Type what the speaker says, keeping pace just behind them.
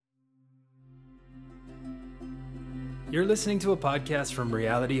You're listening to a podcast from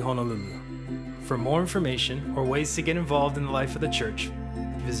Reality Honolulu. For more information or ways to get involved in the life of the church,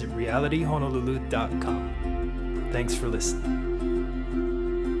 visit realityhonolulu.com. Thanks for listening.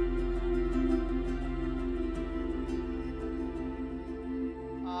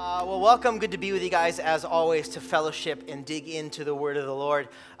 Welcome. Good to be with you guys, as always, to fellowship and dig into the word of the Lord.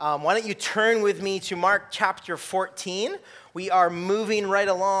 Why don't you turn with me to Mark chapter 14. We are moving right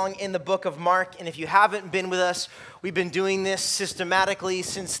along in the book of Mark, and if you haven't been with us, we've been doing this systematically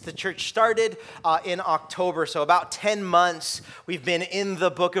since the church started in October. So about 10 months we've been in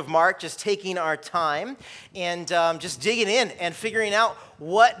the book of Mark, just taking our time and just digging in and figuring out,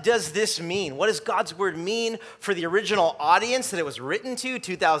 what does this mean? What does God's word mean for the original audience that it was written to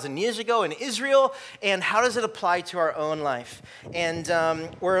 2,000 years ago in Israel? And how does it apply to our own life? And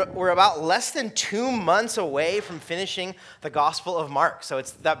we're about less than 2 months away from finishing the Gospel of Mark. So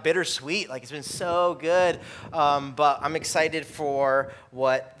it's that bittersweet. Like, it's been so good. But I'm excited for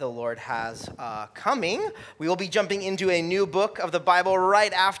what the Lord has coming. We will be jumping into a new book of the Bible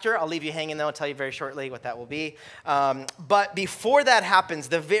right after. I'll leave you hanging, though. I'll tell you very shortly what that will be. But before that happens,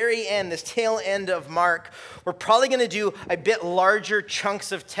 the very end, this tail end of Mark, we're probably going to do a bit larger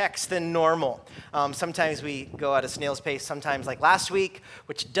chunks of text than normal. Sometimes we go at a snail's pace. Sometimes, like last week,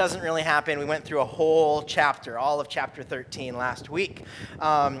 which doesn't really happen, we went through a whole chapter, all of chapter 13 last week.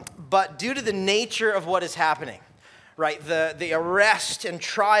 But due to the nature of what is happening, right, the arrest and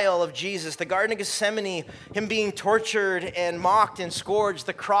trial of Jesus, the Garden of Gethsemane, him being tortured and mocked and scourged,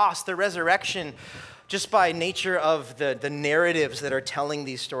 the cross, the resurrection, just by nature of the narratives that are telling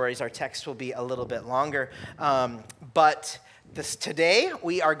these stories, our text will be a little bit longer. But today,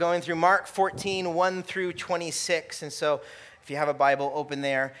 we are going through Mark 14, 1 through 26. And so if you have a Bible, open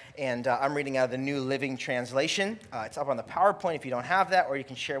there. And I'm reading out of the New Living Translation. It's up on the PowerPoint if you don't have that, or you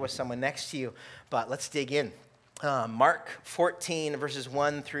can share with someone next to you. But let's dig in. Mark 14, verses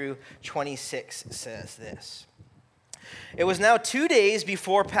 1 through 26 says this. It was now 2 days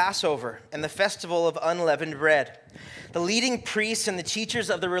before Passover and the festival of unleavened bread. The leading priests and the teachers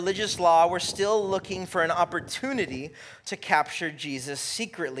of the religious law were still looking for an opportunity to capture Jesus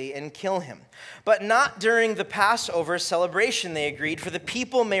secretly and kill him. But not during the Passover celebration, they agreed, for the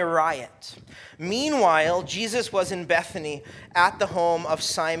people may riot. Meanwhile, Jesus was in Bethany at the home of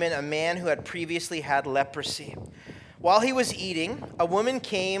Simon, a man who had previously had leprosy. While he was eating, a woman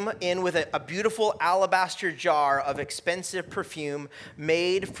came in with a beautiful alabaster jar of expensive perfume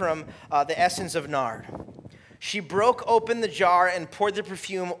made from the essence of nard. She broke open the jar and poured the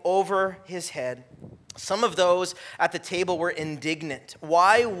perfume over his head. Some of those at the table were indignant.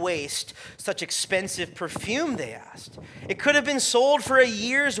 Why waste such expensive perfume, they asked. It could have been sold for a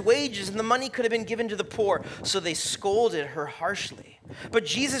year's wages and the money could have been given to the poor. So they scolded her harshly. But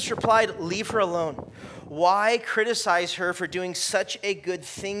Jesus replied, "Leave her alone. Why criticize her for doing such a good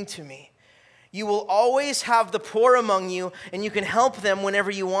thing to me? You will always have the poor among you, and you can help them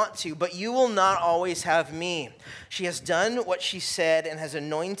whenever you want to, but you will not always have me. She has done what she said and has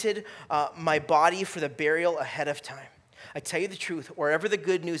anointed my body for the burial ahead of time. I tell you the truth, wherever the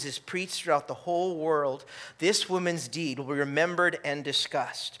good news is preached throughout the whole world, this woman's deed will be remembered and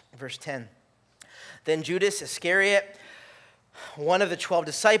discussed." Verse 10. Then Judas Iscariot, one of the 12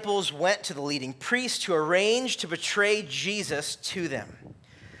 disciples, went to the leading priests to arrange to betray Jesus to them.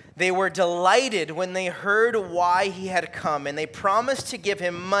 They were delighted when they heard why he had come, and they promised to give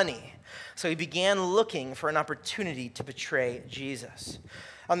him money. So he began looking for an opportunity to betray Jesus.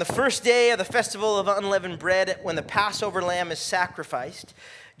 On the first day of the festival of unleavened bread, when the Passover lamb is sacrificed,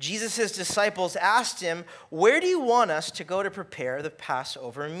 Jesus' disciples asked him, "Where do you want us to go to prepare the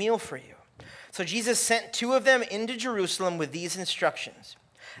Passover meal for you?" So Jesus sent 2 of them into Jerusalem with these instructions.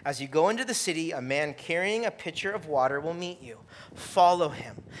 "As you go into the city, a man carrying a pitcher of water will meet you. Follow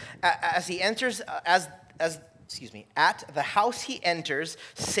him. As he enters, at the house he enters,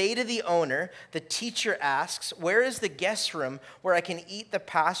 say to the owner, 'The teacher asks, where is the guest room where I can eat the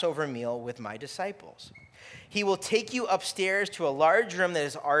Passover meal with my disciples?' He will take you upstairs to a large room that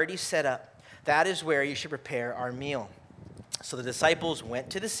is already set up. That is where you should prepare our meal." So the disciples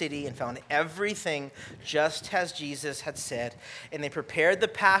went to the city and found everything just as Jesus had said, and they prepared the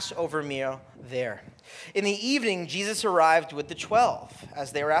Passover meal there. In the evening, Jesus arrived with the 12.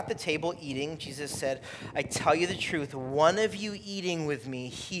 As they were at the table eating, Jesus said, "I tell you the truth, one of you eating with me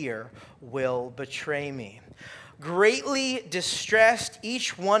here will betray me." Greatly distressed,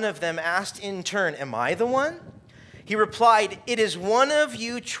 each one of them asked in turn, "Am I the one?" He replied, "It is one of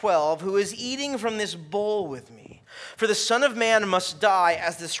you 12 who is eating from this bowl with me. For the Son of Man must die,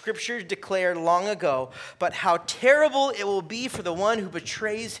 as the Scripture declared long ago, but how terrible it will be for the one who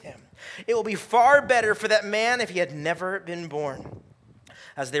betrays him. It will be far better for that man if he had never been born."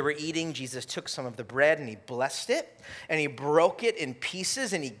 As they were eating, Jesus took some of the bread and he blessed it, and he broke it in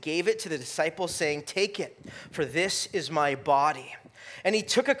pieces, and he gave it to the disciples, saying, "Take it, for this is my body." And he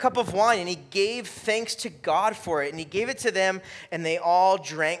took a cup of wine, and he gave thanks to God for it, and he gave it to them, and they all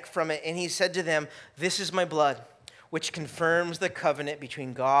drank from it. And he said to them, "This is my blood, which confirms the covenant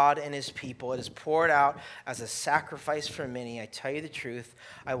between God and his people. It is poured out as a sacrifice for many. I tell you the truth,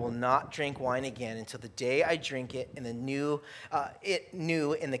 I will not drink wine again until the day I drink it in the new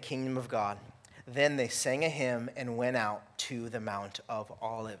in the kingdom of God." Then they sang a hymn and went out to the Mount of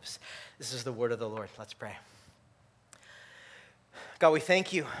Olives. This is the word of the Lord. Let's pray. God, we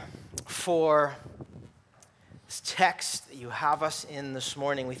thank you for this text that you have us in this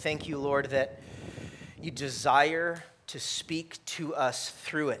morning. We thank you, Lord, that you desire to speak to us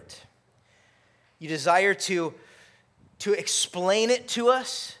through it. You desire to explain it to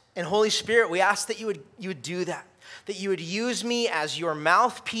us. And Holy Spirit, we ask that you would do that you would use me as your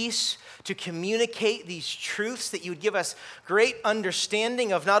mouthpiece to communicate these truths, that you would give us great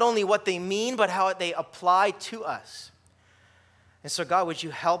understanding of not only what they mean, but how they apply to us. And so, God, would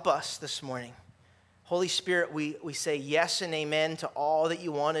you help us this morning? Holy Spirit, we say yes and amen to all that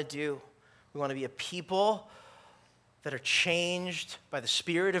you want to do. We want to be a people that are changed by the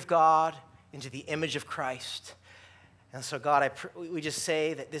Spirit of God into the image of Christ. And so, God, we just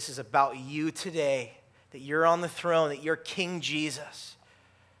say that this is about you today, that you're on the throne, that you're King Jesus,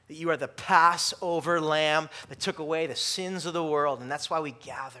 that you are the Passover lamb that took away the sins of the world, and that's why we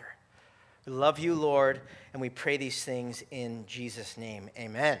gather. We love you, Lord, and we pray these things in Jesus' name.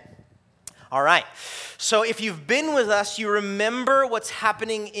 Amen. All right, so if you've been with us, you remember what's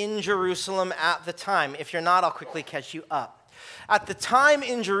happening in Jerusalem at the time. If you're not, I'll quickly catch you up. At the time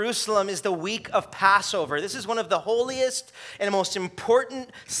in Jerusalem is the week of Passover. This is one of the holiest and most important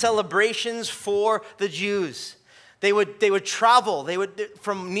celebrations for the Jews. They would travel,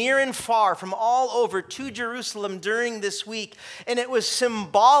 from near and far, from all over to Jerusalem during this week. And it was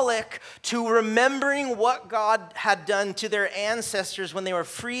symbolic to remembering what God had done to their ancestors when they were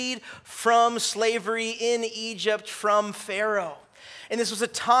freed from slavery in Egypt from Pharaoh. And this was a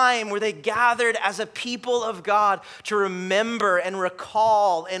time where they gathered as a people of God to remember and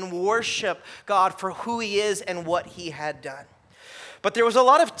recall and worship God for who he is and what he had done. But there was a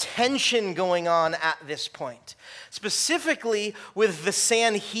lot of tension going on at this point, specifically with the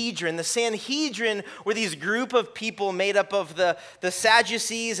Sanhedrin. The Sanhedrin were these group of people made up of the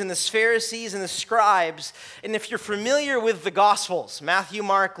Sadducees and the Pharisees and the scribes. And if you're familiar with the Gospels, Matthew,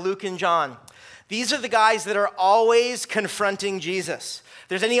 Mark, Luke, and John, these are the guys that are always confronting Jesus. If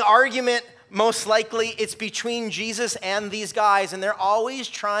there's any argument, most likely it's between Jesus and these guys, and they're always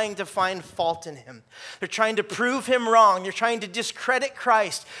trying to find fault in him. They're trying to prove him wrong. They're trying to discredit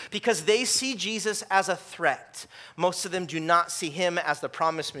Christ because they see Jesus as a threat. Most of them do not see him as the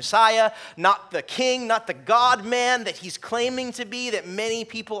promised Messiah, not the king, not the God-man that he's claiming to be, that many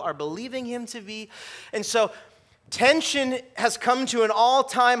people are believing him to be. And so tension has come to an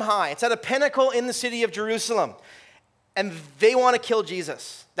all-time high. It's at a pinnacle in the city of Jerusalem, and they want to kill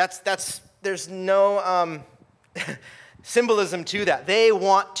Jesus. There's no symbolism to that. They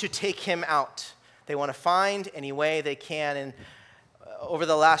want to take him out. They want to find any way they can. And over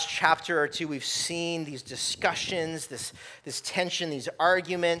the last chapter or two, we've seen these discussions, this tension, these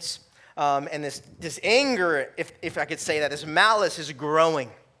arguments, and this anger, if I could say that, this malice is growing.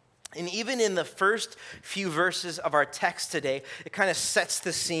 And even in the first few verses of our text today, it kind of sets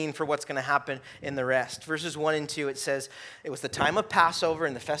the scene for what's going to happen in the rest. Verses 1 and 2, it says, "It was the time of Passover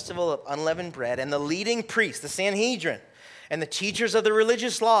and the festival of unleavened bread, and the leading priests, the Sanhedrin, and the teachers of the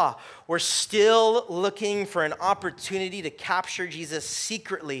religious law were still looking for an opportunity to capture Jesus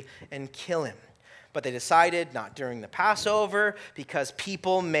secretly and kill him. But they decided not during the Passover because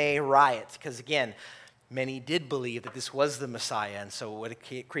people may riot." Because again, many did believe that this was the Messiah, and so it would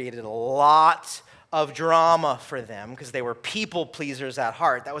have created a lot of drama for them because they were people pleasers at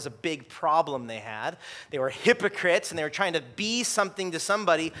heart. That was a big problem they had. They were hypocrites, and they were trying to be something to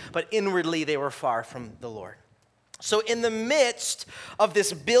somebody, but inwardly they were far from the Lord. So in the midst of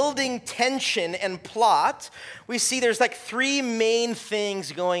this building tension and plot, we see there's like three main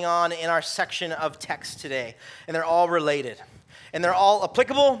things going on in our section of text today, and they're all related, and they're all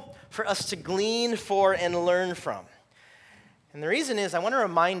applicable for us to glean for and learn from. And the reason is I want to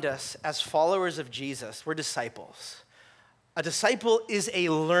remind us as followers of Jesus, we're disciples. A disciple is a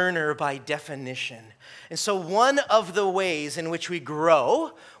learner by definition. And so one of the ways in which we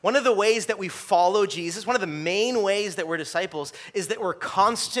grow, one of the ways that we follow Jesus, one of the main ways that we're disciples is that we're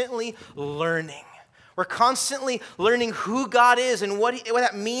constantly learning. We're constantly learning who God is and what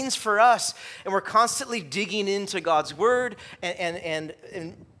that means for us. And we're constantly digging into God's word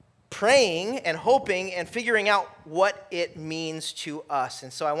and praying and hoping and figuring out what it means to us.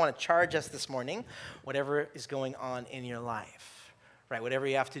 And so I want to charge us this morning, whatever is going on in your life, right? Whatever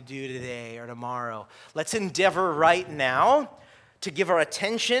you have to do today or tomorrow, let's endeavor right now to give our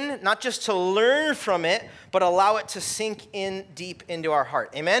attention, not just to learn from it, but allow it to sink in deep into our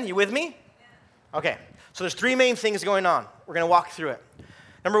heart. Amen? You with me? Okay, so there's three main things going on. We're going to walk through it.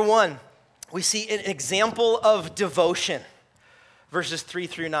 Number one, we see an example of devotion. Verses 3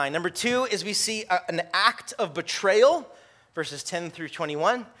 through 9. Number two is we see an act of betrayal, verses 10 through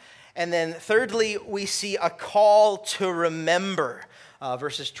 21. And then thirdly, we see a call to remember,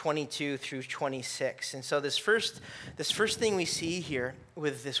 verses 22 through 26. And so this first thing we see here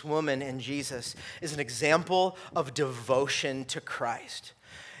with this woman and Jesus is an example of devotion to Christ.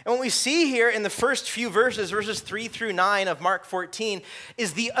 And what we see here in the first few verses, verses 3 through 9 of Mark 14,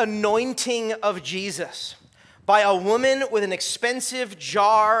 is the anointing of Jesus by a woman with an expensive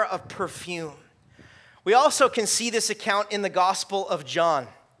jar of perfume. We also can see this account in the Gospel of John.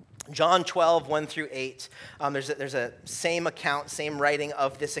 John 12, 1 through 8. There's a same account, same writing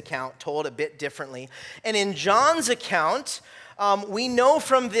of this account, told a bit differently. And in John's account, we know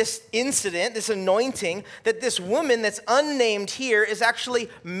from this incident, this anointing, that this woman that's unnamed here is actually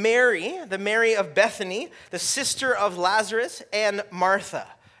Mary, the Mary of Bethany, the sister of Lazarus and Martha.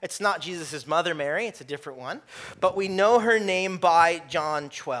 It's not Jesus' mother, Mary. It's a different one. But we know her name by John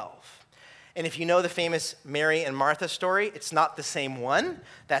 12. And if you know the famous Mary and Martha story, it's not the same one.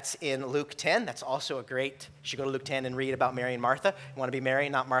 That's in Luke 10. That's also a great, you should go to Luke 10 and read about Mary and Martha. You want to be Mary,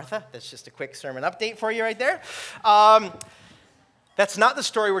 not Martha. That's just a quick sermon update for you right there. That's not the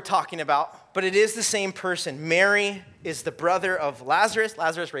story we're talking about, but it is the same person. Mary is the brother of Lazarus.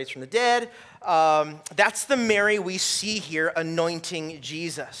 Lazarus raised from the dead. That's the Mary we see here anointing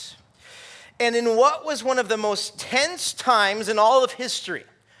Jesus. And in what was one of the most tense times in all of history,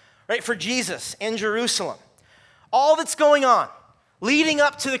 right, for Jesus and Jerusalem, all that's going on leading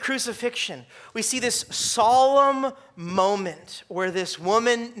up to the crucifixion, we see this solemn moment where this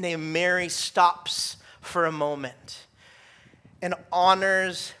woman named Mary stops for a moment and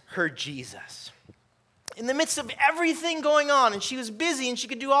honors her Jesus. In the midst of everything going on, and she was busy and she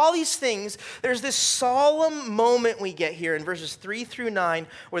could do all these things, there's this solemn moment we get here in verses 3 through 9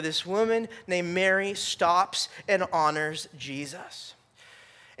 where this woman named Mary stops and honors Jesus.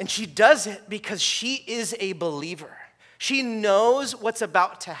 And she does it because she is a believer. She knows what's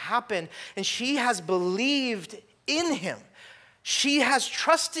about to happen, and she has believed in him. She has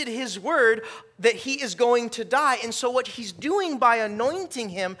trusted his word that he is going to die. And so what he's doing by anointing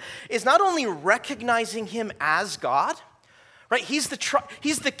him is not only recognizing him as God, right? He's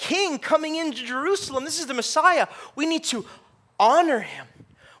the king coming into Jerusalem. This is the Messiah. We need to honor him.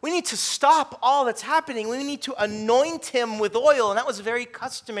 We need to stop all that's happening. We need to anoint him with oil. And that was very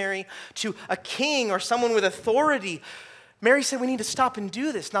customary to a king or someone with authority. Mary said we need to stop and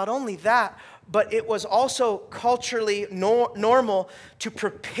do this. Not only that, but it was also culturally normal to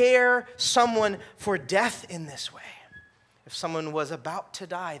prepare someone for death in this way. If someone was about to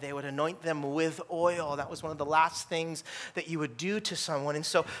die, they would anoint them with oil. That was one of the last things that you would do to someone. And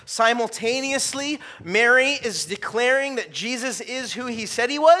so simultaneously, Mary is declaring that Jesus is who he said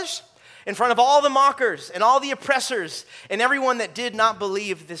he was in front of all the mockers and all the oppressors and everyone that did not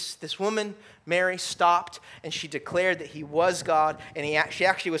believe. This woman, Mary, stopped and she declared that he was God, and she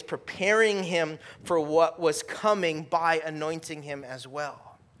actually was preparing him for what was coming by anointing him as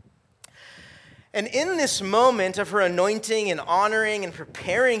well. And in this moment of her anointing and honoring and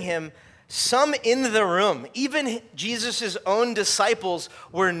preparing him, some in the room, even Jesus' own disciples,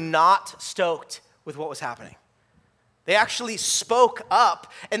 were not stoked with what was happening. They actually spoke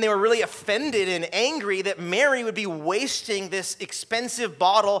up, and they were really offended and angry that Mary would be wasting this expensive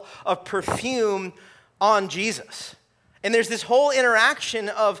bottle of perfume on Jesus. And there's this whole interaction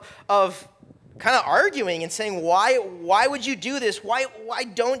of kind of arguing and saying, why would you do this? Why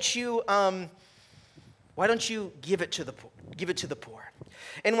don't you give it to the poor?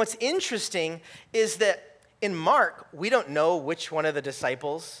 And what's interesting is that in Mark, we don't know which one of the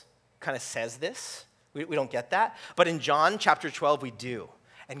disciples kind of says this. We don't get that. But in John chapter 12, we do.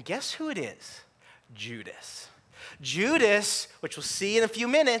 And guess who it is? Judas. Judas, which we'll see in a few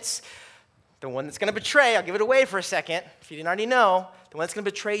minutes, the one that's going to betray, I'll give it away for a second, if you didn't already know, the one that's going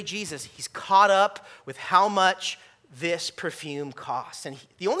to betray Jesus, he's caught up with how much this perfume cost. And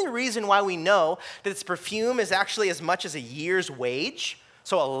the only reason why we know that this perfume is actually as much as a year's wage,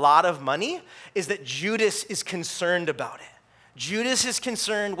 so a lot of money, is that Judas is concerned about it. Judas is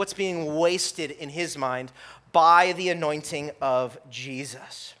concerned what's being wasted in his mind by the anointing of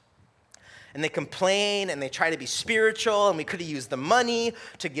Jesus. And they complain and they try to be spiritual, and we could have used the money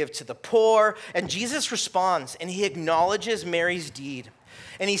to give to the poor. And Jesus responds and he acknowledges Mary's deed.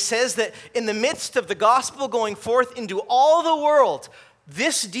 And he says that in the midst of the gospel going forth into all the world,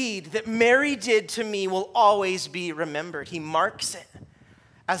 this deed that Mary did to me will always be remembered. He marks it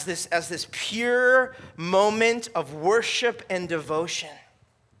as this pure moment of worship and devotion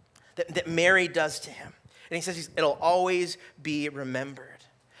that Mary does to him. And he says it'll always be remembered.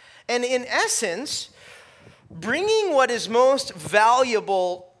 And in essence, bringing what is most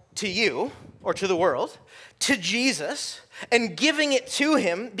valuable to you or to the world to Jesus and giving it to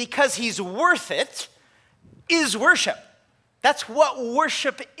him because he's worth it is worship. That's what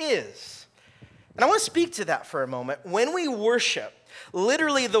worship is. And I want to speak to that for a moment. When we worship,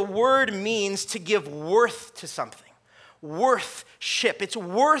 literally the word means to give worth to something. Worthship. It's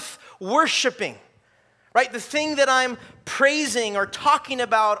worth worshiping. Right? The thing that I'm praising or talking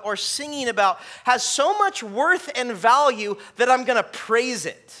about or singing about has so much worth and value that I'm going to praise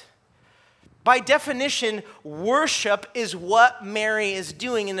it. By definition, worship is what Mary is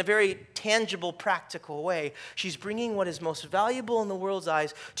doing in a very tangible, practical way. She's bringing what is most valuable in the world's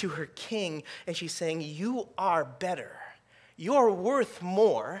eyes to her king, and she's saying, you are better. You are worth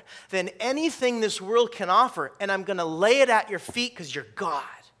more than anything this world can offer, and I'm going to lay it at your feet because you're God.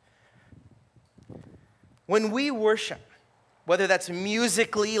 When we worship, whether that's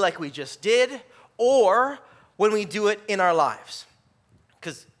musically like we just did, or when we do it in our lives.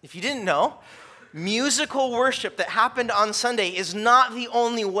 Because if you didn't know, musical worship that happened on Sunday is not the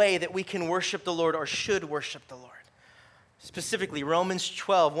only way that we can worship the Lord or should worship the Lord. Specifically, Romans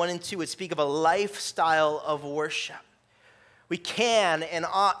 12, 1 and 2 would speak of a lifestyle of worship. We can and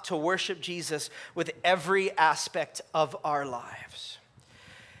ought to worship Jesus with every aspect of our lives.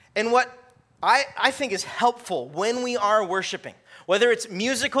 And what I think is helpful when we are worshiping, whether it's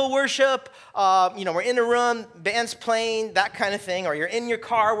musical worship, we're in a room, band's playing, that kind of thing, or you're in your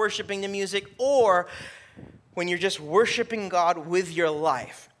car worshiping the music, or when you're just worshiping God with your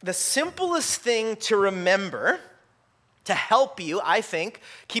life. The simplest thing to remember to help you, I think,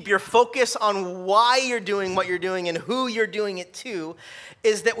 keep your focus on why you're doing what you're doing and who you're doing it to,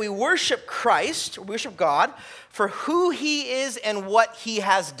 is that we worship Christ, worship God, for who he is and what he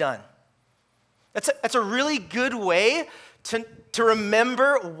has done. That's a really good way to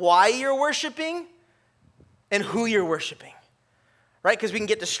remember why you're worshiping and who you're worshiping, right? Because we can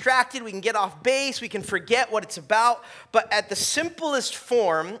get distracted, we can get off base, we can forget what it's about. But at the simplest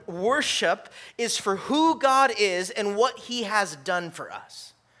form, worship is for who God is and what he has done for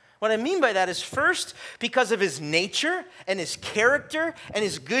us. What I mean by that is first, because of his nature and his character and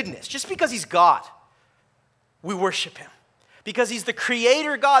his goodness. Just because he's God, we worship him. Because he's the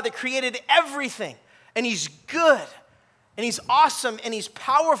creator God that created everything. And he's good. And he's awesome. And he's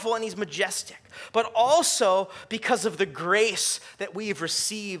powerful. And he's majestic. But also because of the grace that we've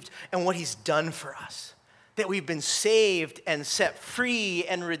received and what he's done for us. That we've been saved and set free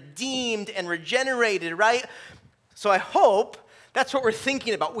and redeemed and regenerated, right? So I hope that's what we're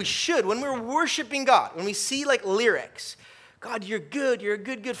thinking about. We should, when we're worshiping God, when we see like lyrics, God, you're good. You're a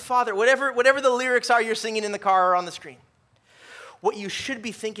good, good father. Whatever the lyrics are you're singing in the car or on the screen. What you should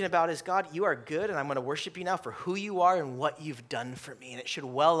be thinking about is, God, you are good, and I'm going to worship you now for who you are and what you've done for me. And it should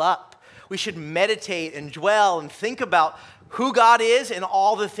well up. We should meditate and dwell and think about who God is and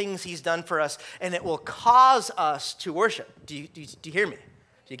all the things he's done for us, and it will cause us to worship. Do you hear me?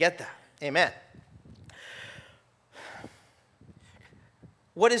 Do you get that? Amen.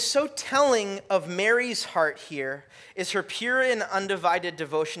 What is so telling of Mary's heart here is her pure and undivided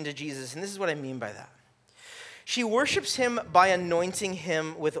devotion to Jesus, and this is what I mean by that. She worships him by anointing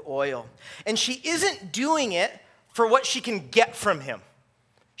him with oil. And she isn't doing it for what she can get from him.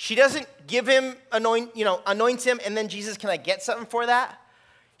 She doesn't give him, anoint him, and then, Jesus, can I get something for that?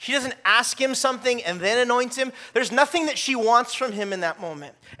 She doesn't ask him something and then anoint him. There's nothing that she wants from him in that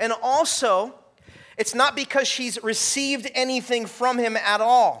moment. And also, it's not because she's received anything from him at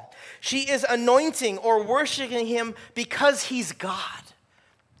all. She is anointing or worshiping him because he's God.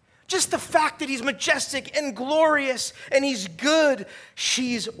 Just the fact that he's majestic and glorious and he's good,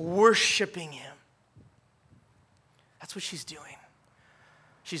 she's worshiping him. That's what she's doing.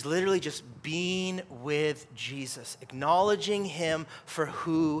 She's literally just being with Jesus, acknowledging him for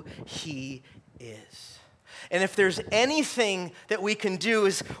who he is. And if there's anything that we can do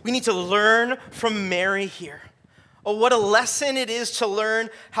is we need to learn from Mary here Oh, what a lesson it is to learn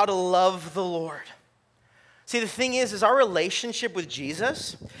how to love the Lord. See, the thing is our relationship with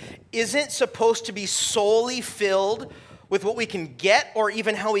Jesus isn't supposed to be solely filled with what we can get or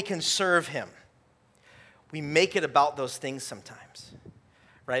even how we can serve him. We make it about those things sometimes,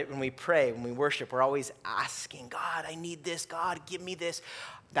 right? When we pray, when we worship, we're always asking, God, I need this. God, give me this.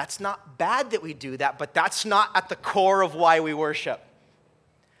 That's not bad that we do that, but that's not at the core of why we worship.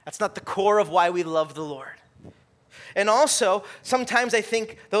 That's not the core of why we love the Lord. And also, sometimes I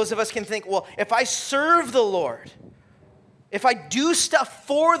think those of us can think, well, if I serve the Lord, if I do stuff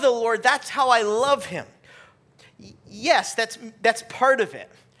for the Lord, that's how I love him. Yes, that's part of it.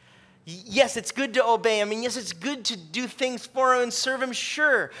 Yes, it's good to obey him, and yes, it's good to do things for him and serve him,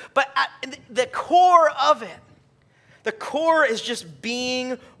 sure. But at the core of it, the core is just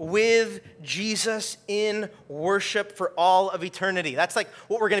being with Jesus in worship for all of eternity. That's like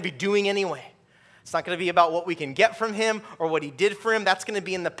what we're going to be doing anyway. It's not going to be about what we can get from him or what he did for him. That's going to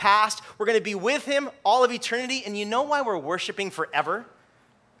be in the past. We're going to be with him all of eternity. And you know why we're worshiping forever?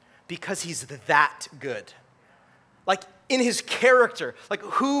 Because he's that good. Like in his character, like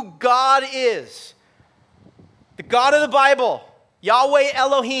who God is. The God of the Bible, Yahweh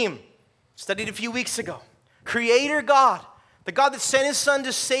Elohim, studied a few weeks ago. Creator God, the God that sent his son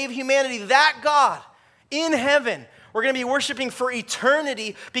to save humanity, that God in heaven. We're going to be worshiping for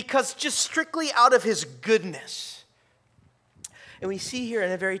eternity because just strictly out of his goodness. And we see here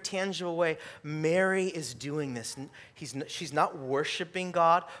in a very tangible way, Mary is doing this. She's not worshiping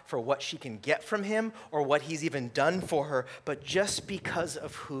God for what she can get from him or what he's even done for her, but just because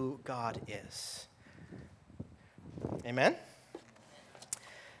of who God is. Amen?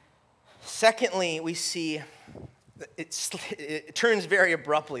 Secondly, we see it turns very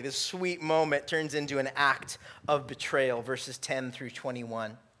abruptly. This sweet moment turns into an act of betrayal, verses 10 through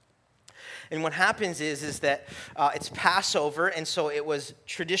 21. And what happens is that it's Passover, and so it was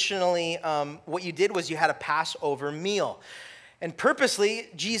traditionally, what you did was you had a Passover meal. And purposely,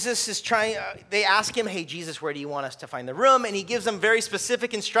 Jesus is they ask him, hey, Jesus, where do you want us to find the room? And he gives them very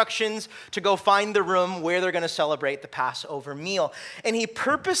specific instructions to go find the room where they're going to celebrate the Passover meal. And he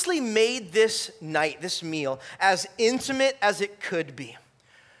purposely made this night, this meal, as intimate as it could be.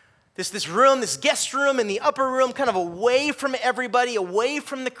 This room, this guest room in the upper room, kind of away from everybody, away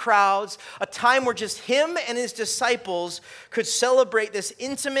from the crowds, a time where just him and his disciples could celebrate this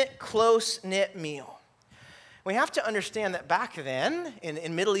intimate, close-knit meal. We have to understand that back then,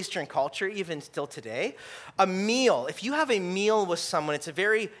 in Middle Eastern culture, even still today, a meal, if you have a meal with someone, it's a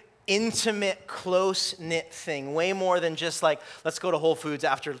very intimate, close-knit thing, way more than just like, let's go to Whole Foods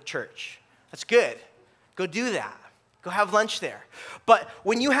after church. That's good. Go do that. Go have lunch there. But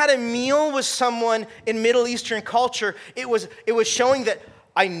when you had a meal with someone in Middle Eastern culture, it was showing that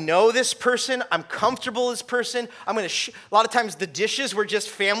I know this person, I'm comfortable with this person, a lot of times the dishes were just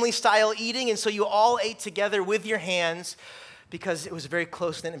family-style eating, and so you all ate together with your hands because it was a very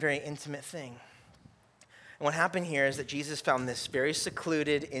close-knit and very intimate thing. And what happened here is that Jesus found this very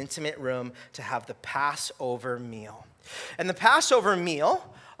secluded, intimate room to have the Passover meal. And the Passover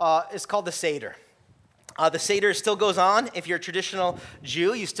meal is called the Seder. The Seder still goes on. If you're a traditional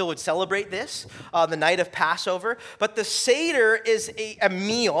Jew, you still would celebrate this, the night of Passover. But the Seder is a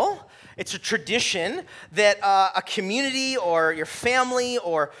meal. It's a tradition that a community or your family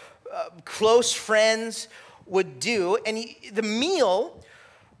or close friends would do. And the meal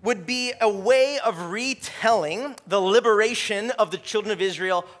would be a way of retelling the liberation of the children of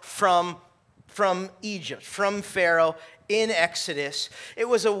Israel from Egypt, from Pharaoh, in Exodus.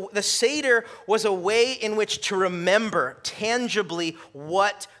 The Seder was a way in which to remember tangibly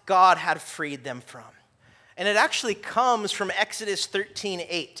what God had freed them from. And it actually comes from Exodus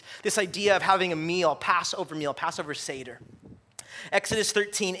 13:8, this idea of having a meal, Passover Seder. Exodus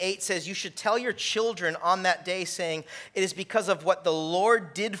 13:8 says, you should tell your children on that day, saying, it is because of what the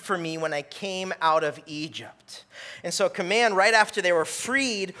Lord did for me when I came out of Egypt. And so a command right after they were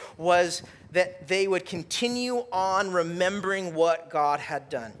freed was that they would continue on remembering what God had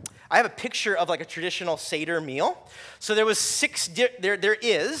done. I have a picture of like a traditional Seder meal. So there was six different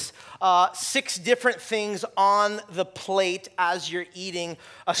things on the plate as you're eating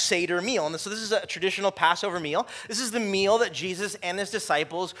a Seder meal. And so this is a traditional Passover meal. This is the meal that Jesus and his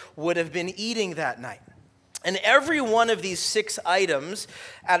disciples would have been eating that night. And every one of these 6 items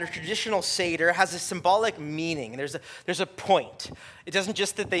at a traditional Seder has a symbolic meaning. There's a point. It doesn't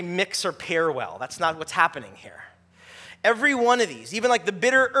just that they mix or pair well. That's not what's happening here. Every one of these, even like the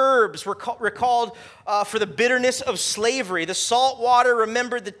bitter herbs, were recalled for the bitterness of slavery. The salt water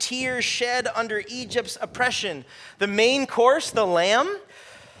remembered the tears shed under Egypt's oppression. The main course, the lamb,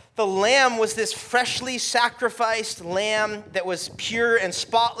 The lamb was this freshly sacrificed lamb that was pure and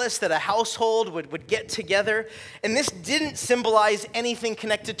spotless, that a household would get together. And this didn't symbolize anything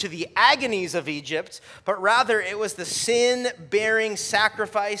connected to the agonies of Egypt, but rather it was the sin-bearing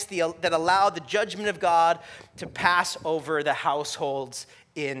sacrifice that allowed the judgment of God to pass over the households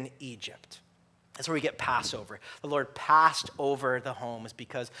in Egypt. That's where we get Passover. The Lord passed over the homes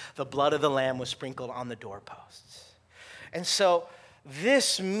because the blood of the lamb was sprinkled on the doorposts. And so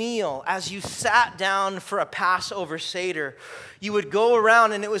this meal, as you sat down for a Passover Seder, you would go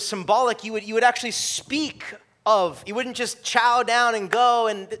around, and it was symbolic. You would actually speak of, you wouldn't just chow down and go,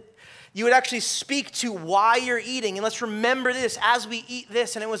 and you would actually speak to why you're eating. And let's remember this as we eat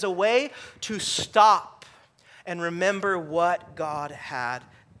this. And it was a way to stop and remember what God had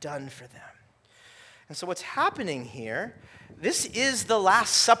done for them. And so what's happening here, this is the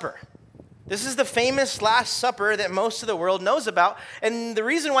Last Supper. This is the famous Last Supper that most of the world knows about. And the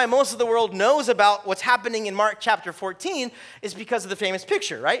reason why most of the world knows about what's happening in Mark chapter 14 is because of the famous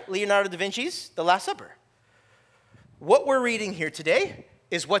picture, right? Leonardo da Vinci's The Last Supper. What we're reading here today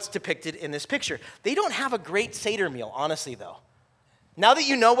is what's depicted in this picture. They don't have a great Seder meal, honestly, though. Now that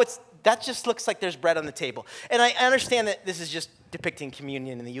you know that just looks like there's bread on the table. And I understand that this is just depicting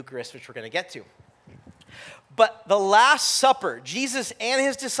communion in the Eucharist, which we're going to get to. But the Last Supper, Jesus and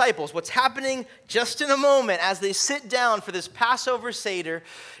his disciples, what's happening just in a moment as they sit down for this Passover Seder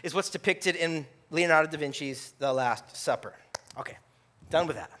is what's depicted in Leonardo da Vinci's The Last Supper. Okay, done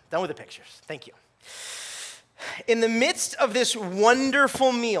with that. Done with the pictures. Thank you. In the midst of this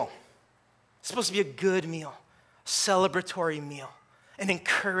wonderful meal, it's supposed to be a good meal, a celebratory meal, an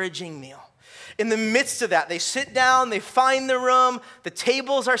encouraging meal. In the midst of that, they sit down, they find the room, the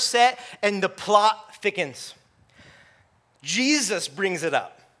tables are set, and the plot thickens. Jesus brings it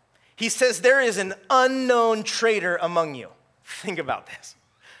up. He says, there is an unknown traitor among you. Think about this.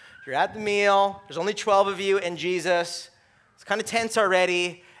 You're at the meal, there's only 12 of you and Jesus. It's kind of tense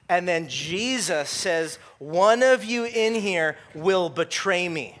already. And then Jesus says, one of you in here will betray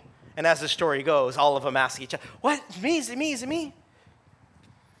me. And as the story goes, all of them ask each other, what? Is it me? Is it me? Is it me?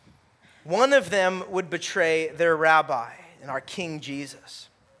 One of them would betray their rabbi and our King Jesus.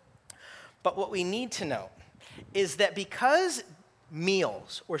 But what we need to know is that because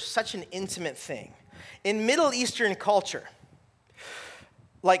meals were such an intimate thing, in Middle Eastern culture,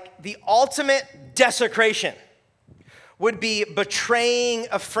 like the ultimate desecration would be betraying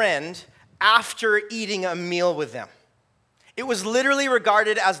a friend after eating a meal with them. It was literally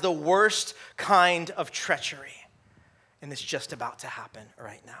regarded as the worst kind of treachery. And it's just about to happen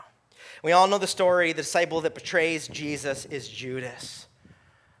right now. We all know the story. The disciple that betrays Jesus is Judas.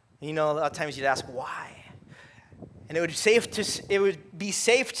 You know, a lot of times you'd ask, why? And it would be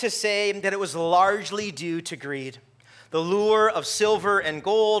safe to say that it was largely due to greed. The lure of silver and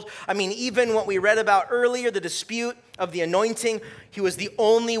gold. I mean, even what we read about earlier, the dispute of the anointing, he was the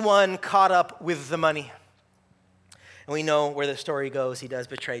only one caught up with the money. And we know where the story goes. He does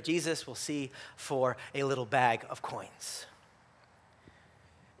betray Jesus, we'll see, for a little bag of coins.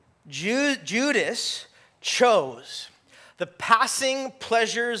 Judas chose the passing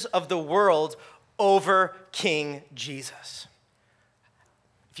pleasures of the world over King Jesus.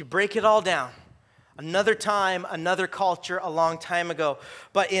 If you break it all down, another time, another culture, a long time ago.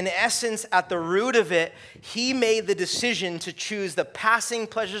 But in essence, at the root of it, he made the decision to choose the passing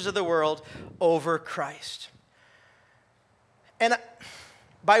pleasures of the world over Christ. And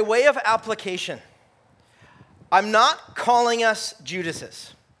by way of application, I'm not calling us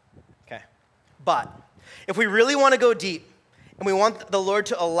Judases, okay? But if we really want to go deep and we want the Lord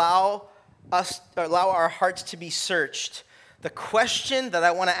to allow our hearts to be searched, the question that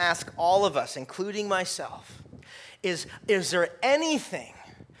I want to ask all of us, including myself, is there anything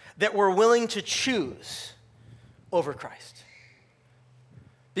that we're willing to choose over Christ?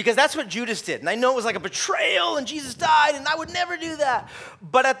 Because that's what Judas did. And I know it was like a betrayal and Jesus died and I would never do that.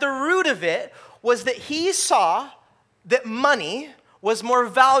 But at the root of it was that he saw that money was more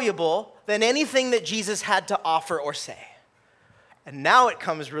valuable than anything that Jesus had to offer or say. And now it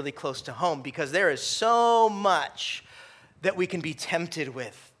comes really close to home because there is so much that we can be tempted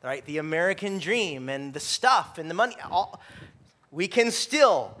with, right? The American dream and the stuff and the money. We can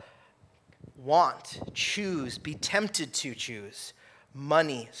still choose, be tempted to choose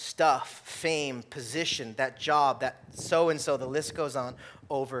money, stuff, fame, position, that job, that so-and-so, the list goes on,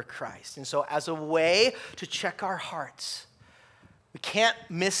 over Christ. And so as a way to check our hearts, we can't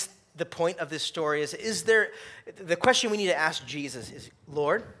miss the point of this story the question we need to ask Jesus is,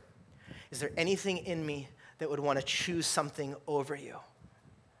 Lord, is there anything in me that would want to choose something over you?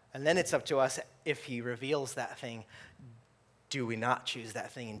 And then it's up to us, if he reveals that thing, do we not choose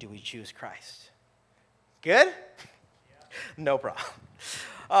that thing and do we choose Christ? Good? No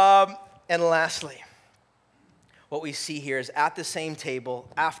problem. And lastly, what we see here is at the same table,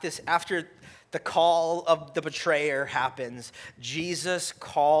 after the call of the betrayer happens, Jesus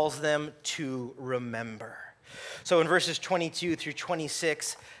calls them to remember. So in verses 22 through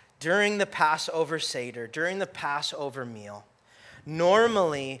 26, during the Passover Seder, during the Passover meal,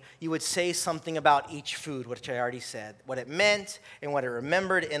 normally you would say something about each food, which I already said, what it meant and what it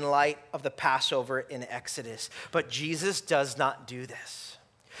remembered in light of the Passover in Exodus. But Jesus does not do this.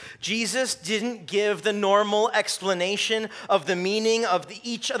 Jesus didn't give the normal explanation of the meaning of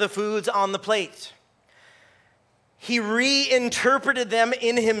each of the foods on the plate. He reinterpreted them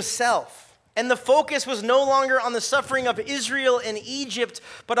in himself. And the focus was no longer on the suffering of Israel in Egypt,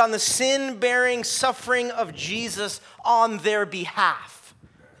 but on the sin-bearing suffering of Jesus on their behalf.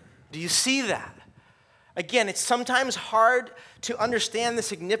 Do you see that? Again, it's sometimes hard to understand the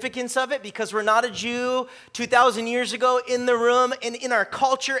significance of it because we're not a Jew 2,000 years ago in the room and in our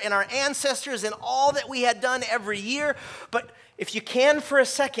culture and our ancestors and all that we had done every year. But if you can for a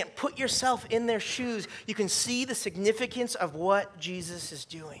second, put yourself in their shoes, you can see the significance of what Jesus is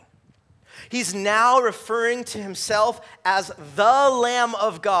doing. He's now referring to himself as the Lamb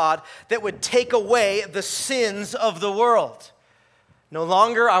of God that would take away the sins of the world. No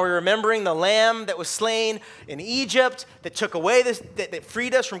longer are we remembering the lamb that was slain in Egypt that took away this, that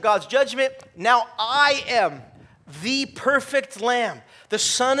freed us from God's judgment. Now I am the perfect lamb, the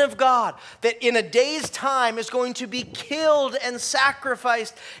Son of God, that in a day's time is going to be killed and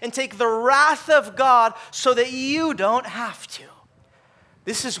sacrificed and take the wrath of God so that you don't have to.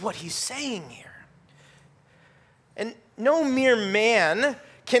 This is what he's saying here. And no mere man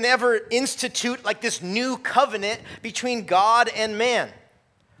can ever institute like this new covenant between God and man.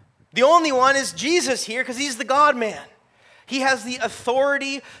 The only one is Jesus here because he's the God-man. He has the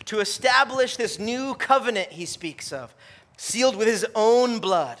authority to establish this new covenant he speaks of, sealed with his own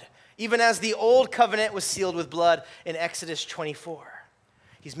blood, even as the old covenant was sealed with blood in Exodus 24.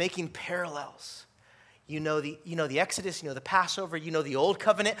 He's making parallels. You know the Exodus, you know the Passover, you know the old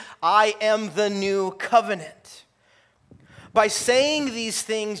covenant. I am the new covenant. By saying these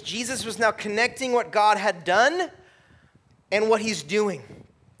things, Jesus was now connecting what God had done and what he's doing.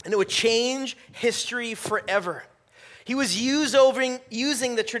 And it would change history forever. He was using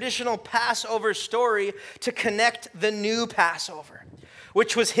the traditional Passover story to connect the new Passover,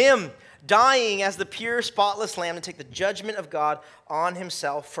 which was him dying as the pure, spotless lamb to take the judgment of God on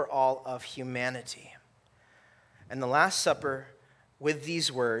himself for all of humanity. And the Last Supper with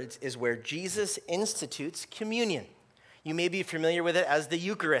these words is where Jesus institutes communion. You may be familiar with it as the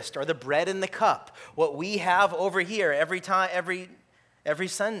Eucharist or the bread and the cup, what we have over here every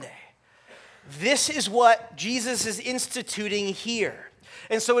Sunday. This is what Jesus is instituting here.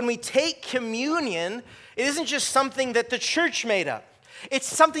 And so when we take communion, it isn't just something that the church made up. It's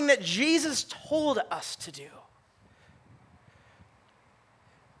something that Jesus told us to do.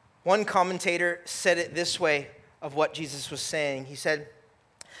 One commentator said it this way of what Jesus was saying. He said,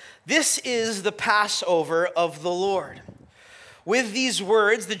 "This is the Passover of the Lord." With these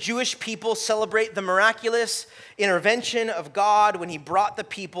words, the Jewish people celebrate the miraculous intervention of God when he brought the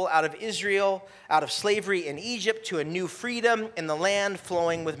people out of Israel, out of slavery in Egypt, to a new freedom in the land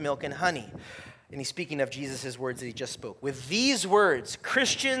flowing with milk and honey. And he's speaking of Jesus' words that he just spoke. With these words,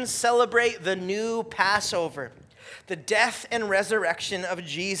 Christians celebrate the new Passover, the death and resurrection of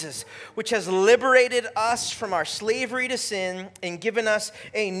Jesus, which has liberated us from our slavery to sin and given us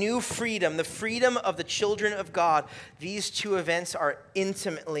a new freedom, the freedom of the children of God. These two events are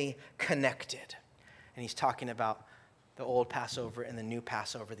intimately connected. And he's talking about the old Passover and the new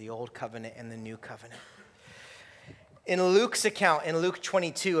Passover, the old covenant and the new covenant. In Luke's account, in Luke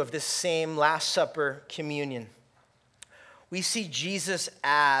 22 of this same Last Supper communion, we see Jesus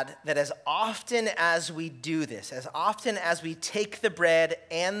add that as often as we do this, as often as we take the bread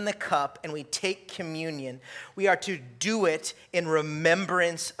and the cup and we take communion, we are to do it in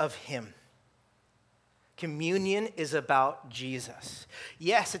remembrance of him. Communion is about Jesus.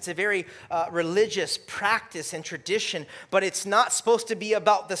 Yes, it's a very religious practice and tradition, but it's not supposed to be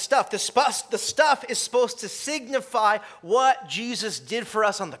about the stuff. The stuff is supposed to signify what Jesus did for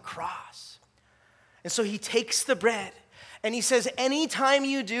us on the cross. And so he takes the bread and he says, anytime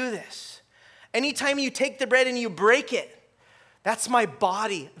you do this, anytime you take the bread and you break it, that's my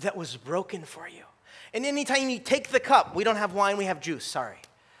body that was broken for you. And anytime you take the cup, we don't have wine, we have juice, sorry.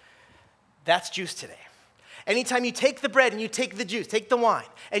 That's juice today. Anytime you take the bread and you take the juice, take the wine,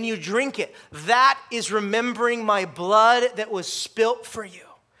 and you drink it, that is remembering my blood that was spilt for you,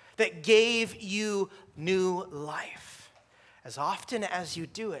 that gave you new life. As often as you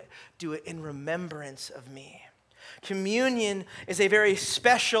do it in remembrance of me. Communion is a very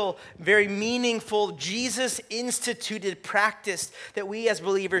special, very meaningful, Jesus-instituted practice that we as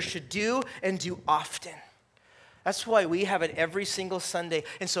believers should do and do often. That's why we have it every single Sunday.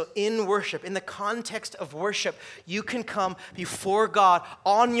 And so in worship, in the context of worship, you can come before God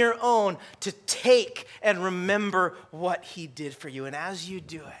on your own to take and remember what he did for you. And as you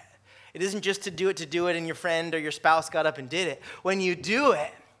do it, it isn't just to do it, and your friend or your spouse got up and did it. When you do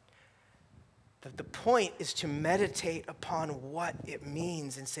it, the point is to meditate upon what it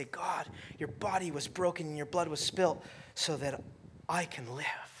means and say, God, your body was broken and your blood was spilt so that I can live.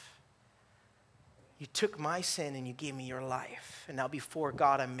 You took my sin and you gave me your life. And now before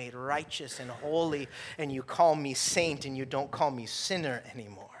God, I'm made righteous and holy, and you call me saint and you don't call me sinner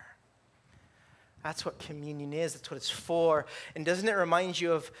anymore. That's what communion is. That's what it's for. And doesn't it remind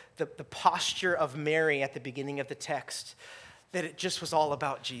you of the posture of Mary at the beginning of the text? That it just was all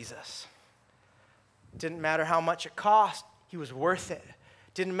about Jesus. Didn't matter how much it cost. He was worth it.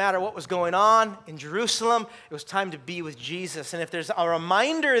 Didn't matter what was going on in Jerusalem. It was time to be with Jesus. And if there's a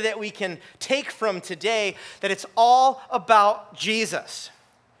reminder that we can take from today, that it's all about Jesus.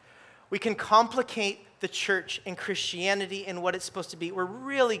 We can complicate the church and Christianity and what it's supposed to be. We're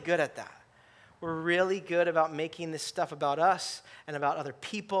really good at that. We're really good about making this stuff about us and about other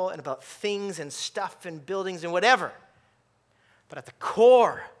people and about things and stuff and buildings and whatever. But at the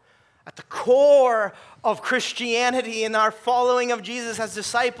core of Christianity and our following of Jesus as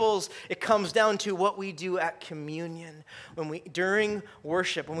disciples, it comes down to what we do at communion. During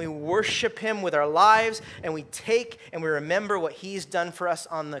worship, when we worship him with our lives and we take and we remember what he's done for us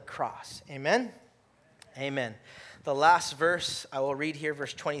on the cross. Amen? Amen. The last verse I will read here,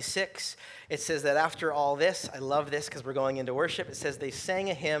 verse 26, it says that after all this, I love this because we're going into worship, it says they sang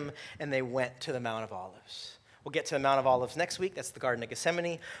a hymn and they went to the Mount of Olives. We'll get to the Mount of Olives next week. That's the Garden of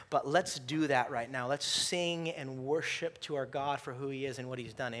Gethsemane. But let's do that right now. Let's sing and worship to our God for who he is and what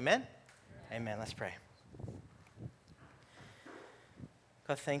he's done. Amen? Amen. Let's pray.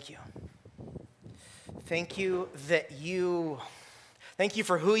 God, thank you. Thank you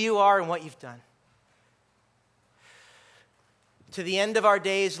for who you are and what you've done. To the end of our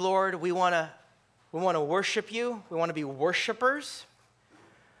days, Lord, we want to worship you. We want to be worshipers.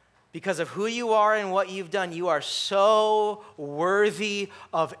 Because of who you are and what you've done, you are so worthy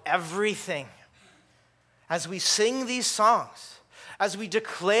of everything. As we sing these songs, as we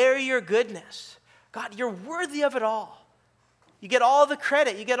declare your goodness, God, you're worthy of it all. You get all the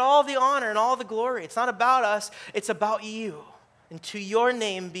credit, you get all the honor and all the glory. It's not about us, it's about you. And to your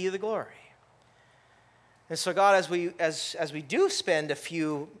name be the glory. And so, God, as we do spend a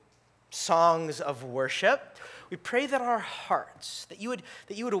few songs of worship, we pray that our hearts, that you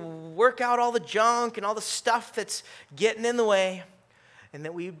would work out all the junk and all the stuff that's getting in the way, and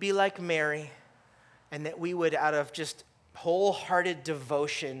that we would be like Mary, and that we would, out of just wholehearted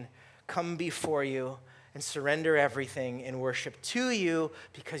devotion, come before you and surrender everything in worship to you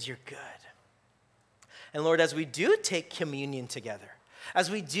because you're good. And Lord, as we do take communion together, as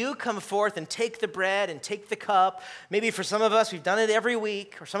we do come forth and take the bread and take the cup, maybe for some of us we've done it every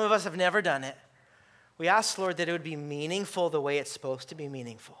week, or some of us have never done it, we ask, Lord, that it would be meaningful the way it's supposed to be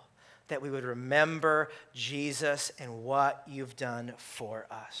meaningful, that we would remember Jesus and what you've done for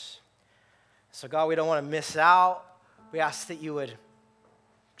us. So, God, we don't want to miss out. We ask that you would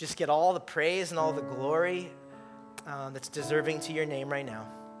just get all the praise and all the glory that's deserving to your name right now.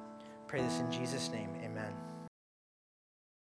 Pray this in Jesus' name, amen.